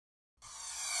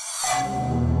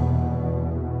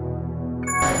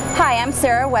Hi, I'm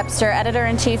Sarah Webster,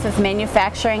 Editor-in-Chief of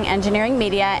Manufacturing Engineering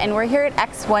Media, and we're here at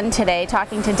ExOne today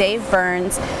talking to Dave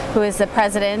Burns, who is the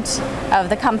president of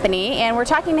the company, and we're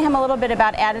talking to him a little bit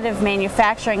about additive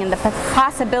manufacturing and the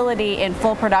possibility in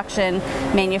full production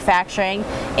manufacturing.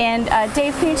 And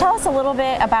Dave, can you tell us a little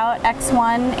bit about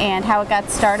ExOne and how it got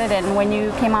started and when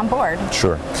you came on board?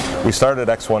 Sure. We started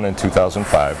ExOne in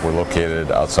 2005. We're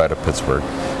located outside of Pittsburgh.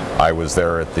 I was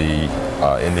there at the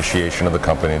initiation of the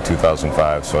company in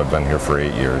 2005, so I've been here for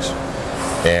 8 years.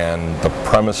 And the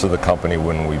premise of the company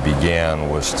when we began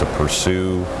was to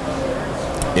pursue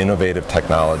innovative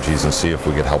technologies and see if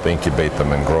we could help incubate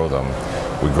them and grow them.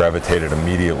 We gravitated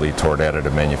immediately toward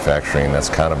additive manufacturing, and that's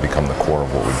kind of become the core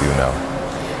of what we do now.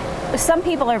 Some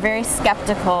people are very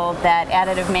skeptical that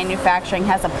additive manufacturing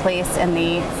has a place in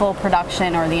the full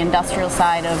production or the industrial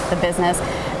side of the business.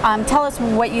 Tell us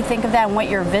what you think of that and what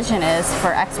your vision is for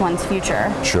ExOne's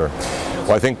future. Sure.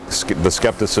 Well, I think the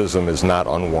skepticism is not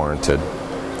unwarranted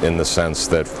in the sense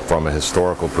that from a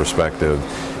historical perspective,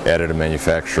 additive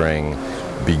manufacturing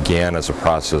began as a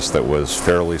process that was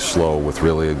fairly slow with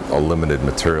really a limited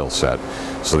material set.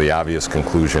 So the obvious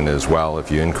conclusion is, well, if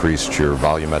you increased your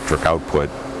volumetric output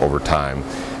over time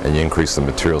and you increase the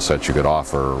material set you could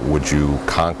offer, would you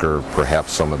conquer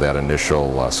perhaps some of that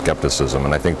initial skepticism?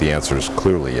 And I think the answer is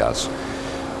clearly yes.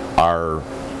 Our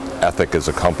ethic as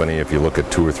a company, if you look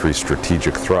at 2 or 3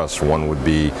 strategic thrusts, one would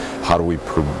be how do we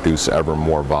produce ever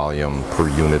more volume per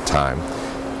unit time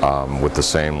with the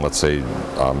same, let's say,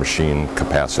 machine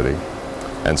capacity.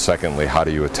 And secondly, how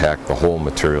do you attack the whole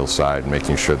material side,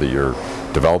 making sure that you're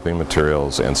developing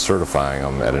materials and certifying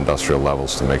them at industrial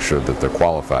levels to make sure that they're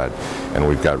qualified. And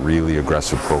we've got really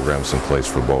aggressive programs in place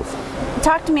for both.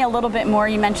 Talk to me a little bit more.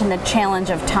 You mentioned the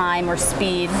challenge of time or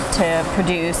speed to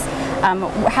produce.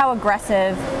 How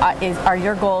aggressive are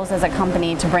your goals as a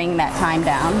company to bring that time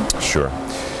down? Sure.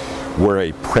 We're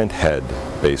a print head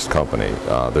based company.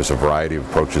 There's a variety of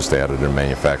approaches to additive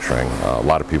manufacturing. A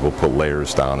lot of people put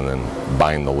layers down and then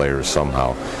bind the layers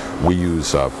somehow. We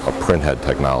use a print head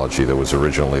technology that was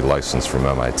originally licensed from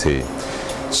MIT.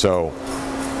 So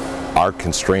our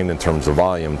constraint in terms of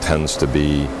volume tends to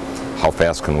be how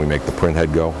fast can we make the print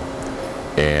head go?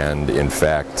 And in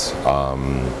fact,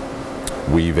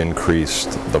 we've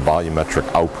increased the volumetric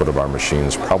output of our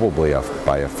machines probably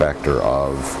by a factor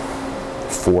of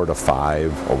 4 to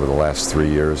 5 over the last 3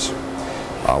 years.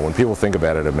 When people think of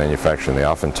additive manufacturing, they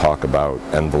often talk about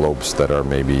envelopes that are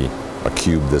maybe a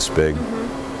cube this big.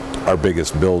 Our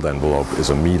biggest build envelope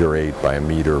is 1.8 meters by 1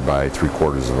 meter by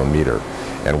 3/4 of a meter.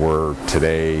 And we're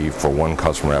today, for one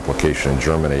customer application in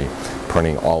Germany,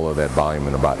 printing all of that volume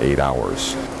in about 8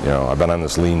 hours. You know, I've been on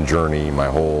this lean journey my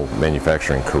whole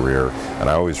manufacturing career, and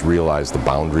I always realized the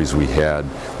boundaries we had.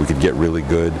 We could get really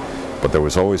good, but there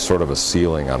was always sort of a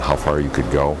ceiling on how far you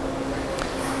could go.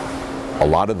 A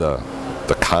lot of the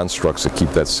constructs that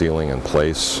keep that ceiling in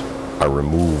place are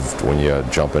removed when you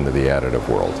jump into the additive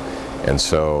world. And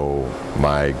so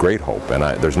my great hope, and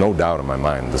there's no doubt in my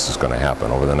mind this is going to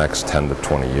happen over the next 10 to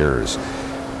 20 years,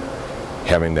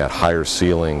 having that higher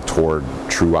ceiling toward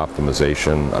true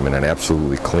optimization, I mean an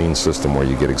absolutely clean system where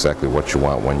you get exactly what you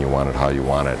want, when you want it, how you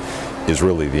want it, is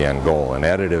really the end goal. And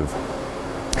additive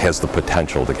has the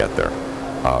potential to get there.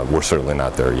 We're certainly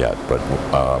not there yet, but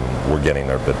we're getting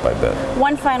there bit by bit.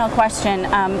 One final question.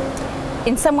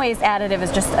 In some ways, additive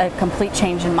is just a complete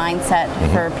change in mindset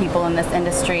for people in this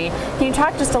industry. Can you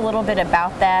talk just a little bit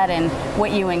about that and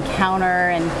what you encounter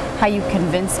and how you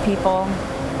convince people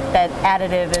that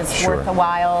additive is worth a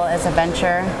while as a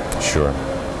venture? Sure.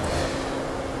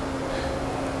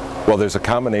 Well, there's a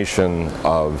combination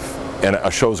of, and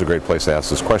a show's a great place to ask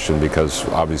this question because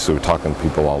obviously we're talking to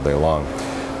people all day long.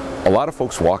 A lot of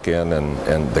folks walk in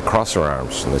and they cross their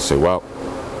arms and they say, well,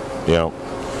 you know,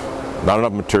 not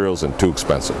enough materials and too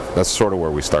expensive. That's sort of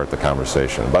where we start the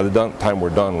conversation. By the time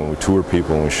we're done, when we tour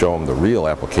people and we show them the real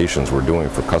applications we're doing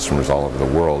for customers all over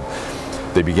the world,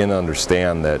 they begin to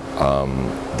understand that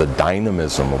the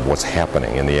dynamism of what's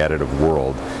happening in the additive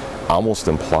world almost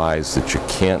implies that you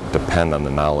can't depend on the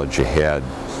knowledge you had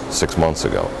 6 months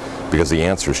ago because the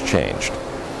answer's changed.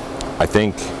 I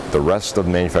think the rest of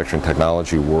the manufacturing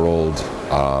technology world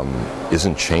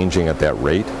isn't changing at that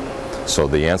rate. So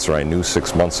the answer I knew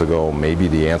 6 months ago, maybe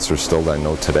the answer still that I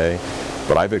know today.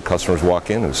 But I've had customers walk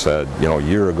in who said, you know, a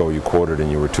year ago you quoted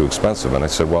and you were too expensive. And I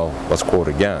said, well, let's quote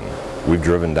again. We've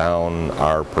driven down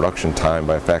our production time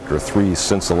by a factor of 3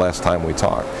 since the last time we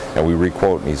talked. And we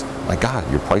re-quote and he's, my God,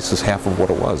 your price is half of what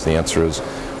it was. The answer is,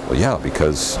 well, yeah,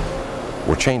 because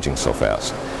we're changing so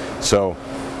fast. So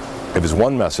if there's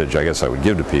one message I guess I would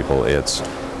give to people, it's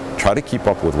try to keep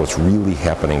up with what's really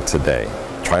happening today.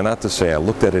 try not to say I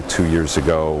looked at it 2 years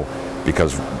ago,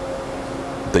 because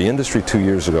the industry 2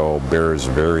 years ago bears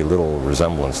very little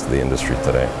resemblance to the industry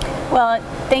today. Well,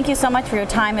 thank you so much for your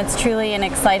time. It's truly an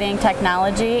exciting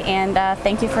technology, and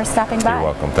thank you for stopping by. You're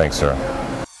welcome. Thanks, Sarah.